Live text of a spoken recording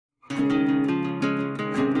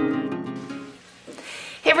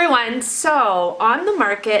everyone, so on the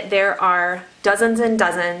market there are dozens and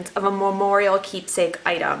dozens of memorial keepsake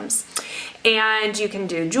items, and you can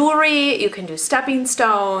do jewelry, you can do stepping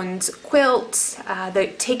stones, quilts,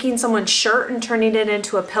 taking someone's shirt and turning it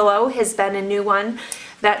into a pillow has been a new one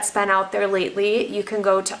that's been out there lately. You can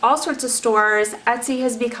go to all sorts of stores. Etsy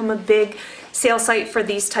has become a big sale site for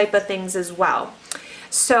these type of things as well.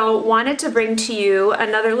 So wanted to bring to you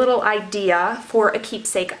another little idea for a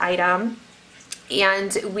keepsake item.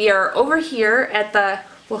 And we are over here at the,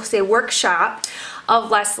 we'll say, workshop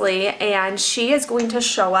of Lesli, and she is going to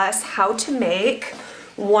show us how to make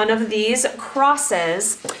one of these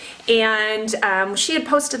crosses. And she had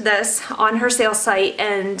posted this on her sales site,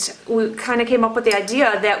 and we kind of came up with the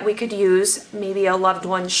idea that we could use maybe a loved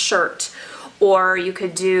one's shirt, or you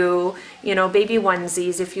could do, you know, baby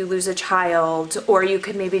onesies if you lose a child, or you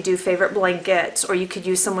could maybe do favorite blankets, or you could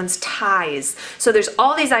use someone's ties. So there's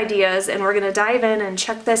all these ideas, and we're gonna dive in and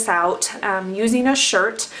check this out using a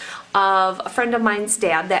shirt of a friend of mine's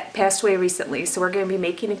dad that passed away recently. So we're gonna be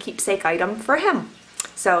making a keepsake item for him.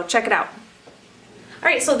 So check it out. All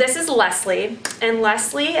right, so this is Lesli, and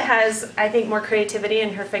Lesli has, I think, more creativity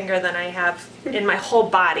in her finger than I have in my whole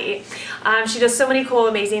body. She does so many cool,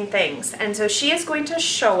 amazing things, and so she is going to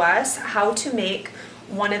show us how to make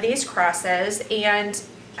one of these crosses. And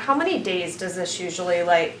how many days does this usually,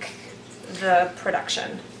 like, the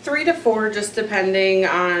production? 3 to 4, just depending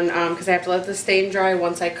on, because I have to let the stain dry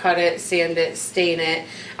once I cut it, sand it, stain it,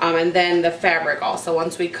 and then the fabric also.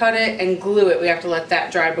 Once we cut it and glue it, we have to let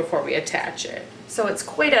that dry before we attach it. So it's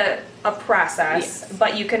quite a process, yes.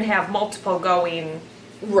 But you can have multiple going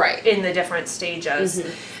right in the different stages.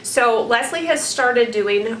 So Lesli has started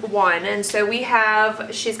doing one, and so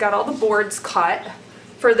she's got all the boards cut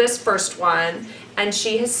for this first one, and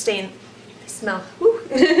she has stained, smell,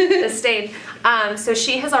 the stain. So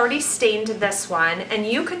she has already stained this one, and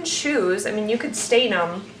you can choose, I mean, you could stain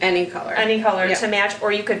them any color yep. to match,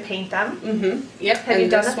 or you could paint them. Yep. Have you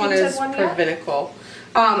done this one is Provinical.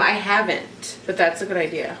 I haven't, but that's a good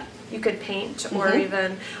idea. You could paint, or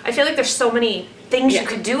even, I feel like there's so many things you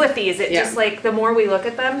could do with these. It just, like, the more we look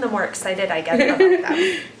at them, the more excited I get about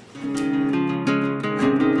them.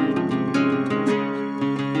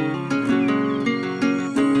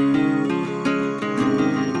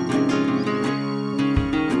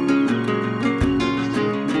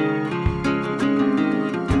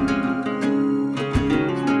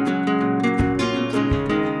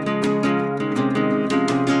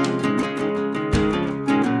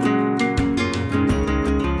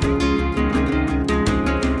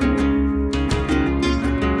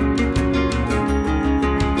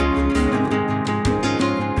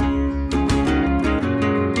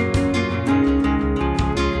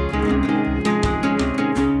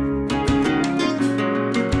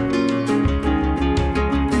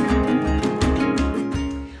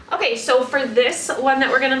 So for this one that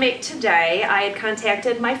we're going to make today, I had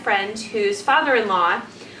contacted my friend whose father-in-law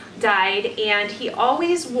died, and he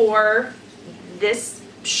always wore this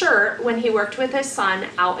shirt when he worked with his son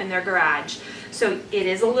out in their garage. So it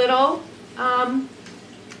is a little kind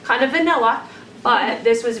of vanilla, but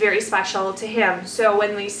this was very special to him. So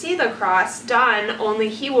when we see the cross done, only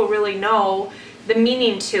he will really know the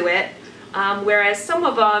meaning to it. Whereas some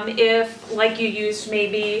of them, if, like, you used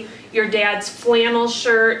maybe your dad's flannel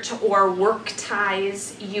shirt or work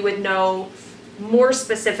ties, you would know more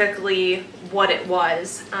specifically what it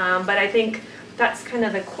was. But I think that's kind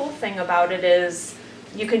of the cool thing about it, is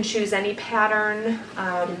you can choose any pattern.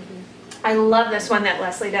 I love this one that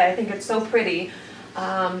Lesli did. I think it's so pretty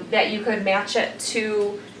that you could match it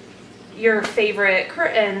to your favorite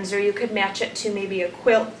curtains, or you could match it to maybe a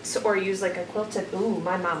quilt, or use like a quilted, ooh,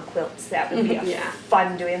 my mom quilts, that would be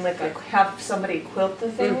fun doing, like have somebody quilt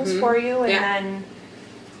the things for you, and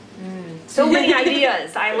then so many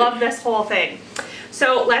ideas. I love this whole thing.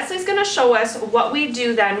 So Leslie's going to show us what we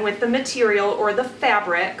do then with the material or the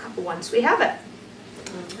fabric once we have it.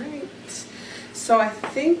 Alright, so I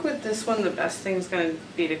think with this one the best thing is going to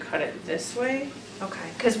be to cut it this way.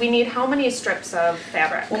 Okay, because we need how many strips of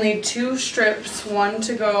fabric? We'll need 2 strips, one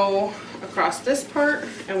to go across this part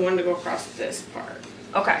and one to go across this part.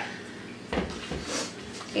 Okay.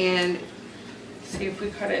 And see, if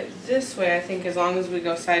we cut it this way, I think as long as we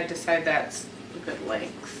go side to side, that's a good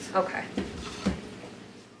length. Okay.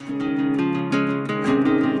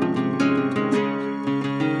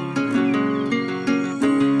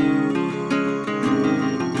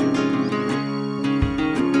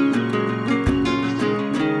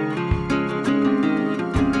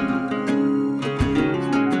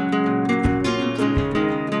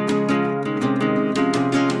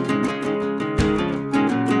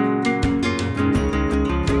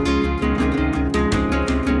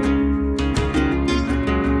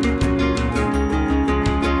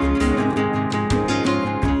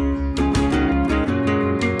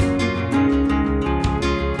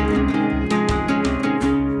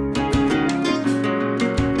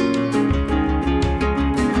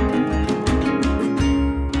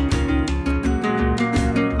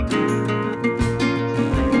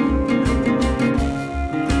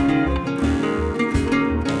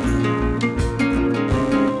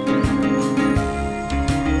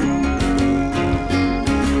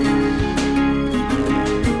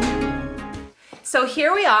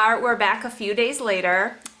 we're back a few days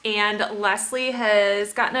later, and Lesli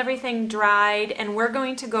has gotten everything dried, and we're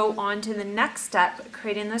going to go on to the next step,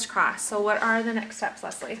 creating this cross. So what are the next steps,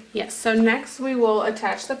 Lesli? Yes, so next we will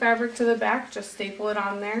attach the fabric to the back, just staple it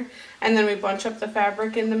on there, and then we bunch up the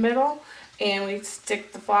fabric in the middle, and we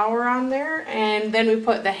stick the flower on there, and then we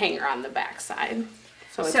put the hanger on the back side.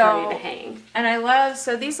 So it's ready to hang. And I love,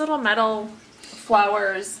 so these little metal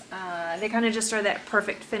flowers, they kind of just are that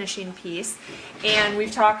perfect finishing piece. And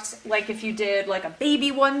we've talked, like if you did like a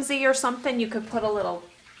baby onesie or something, you could put a little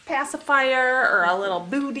pacifier or a little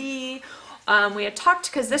booty. We had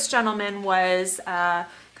talked, because this gentleman was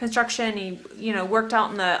construction, he worked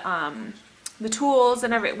out in the tools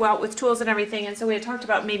and with tools and everything, and so we had talked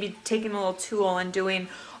about maybe taking a little tool and doing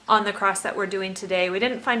on the cross that we're doing today. We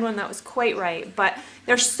didn't find one that was quite right, but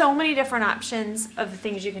there's so many different options of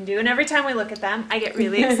things you can do, and every time we look at them, I get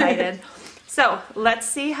really excited. So let's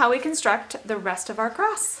see how we construct the rest of our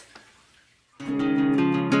cross.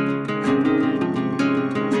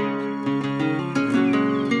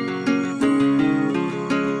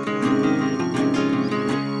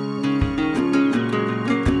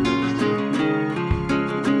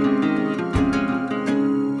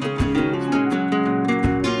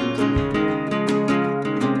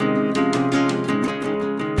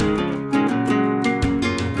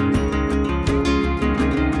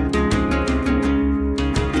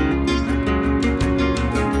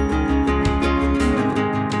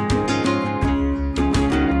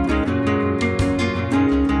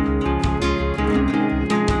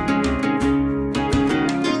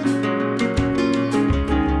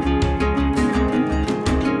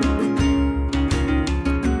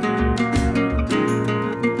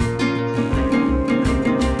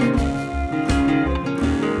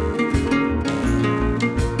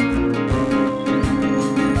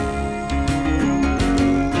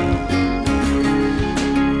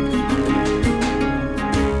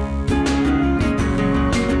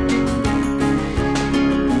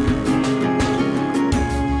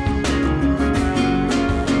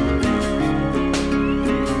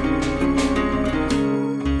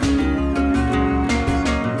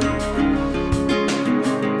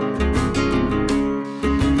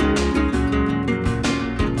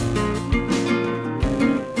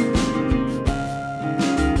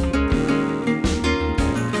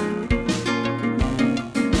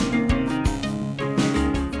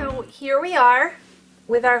 Here we are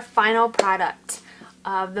with our final product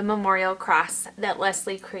of the memorial cross that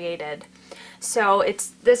Lesli created. So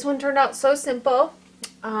this one turned out so simple,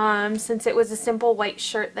 since it was a simple white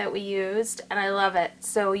shirt that we used, and I love it.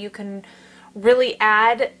 So you can really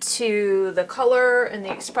add to the color and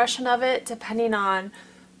the expression of it depending on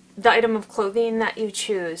the item of clothing that you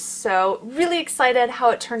choose. So really excited how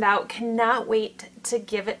it turned out. Cannot wait to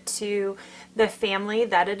give it to the family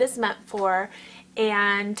that it is meant for,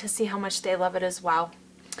 and to see how much they love it as well.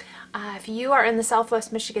 If you are in the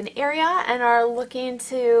Southwest Michigan area and are looking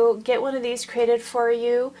to get one of these created for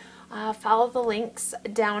you, follow the links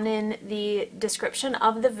down in the description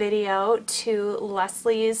of the video to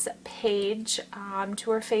Lesli's page,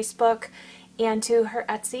 to her Facebook, and to her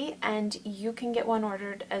Etsy, and you can get one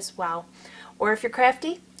ordered as well. Or if you're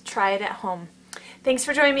crafty, try it at home. Thanks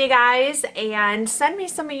for joining me, guys, and send me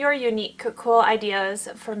some of your unique, cool ideas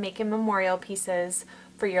for making memorial pieces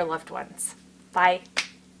for your loved ones. Bye.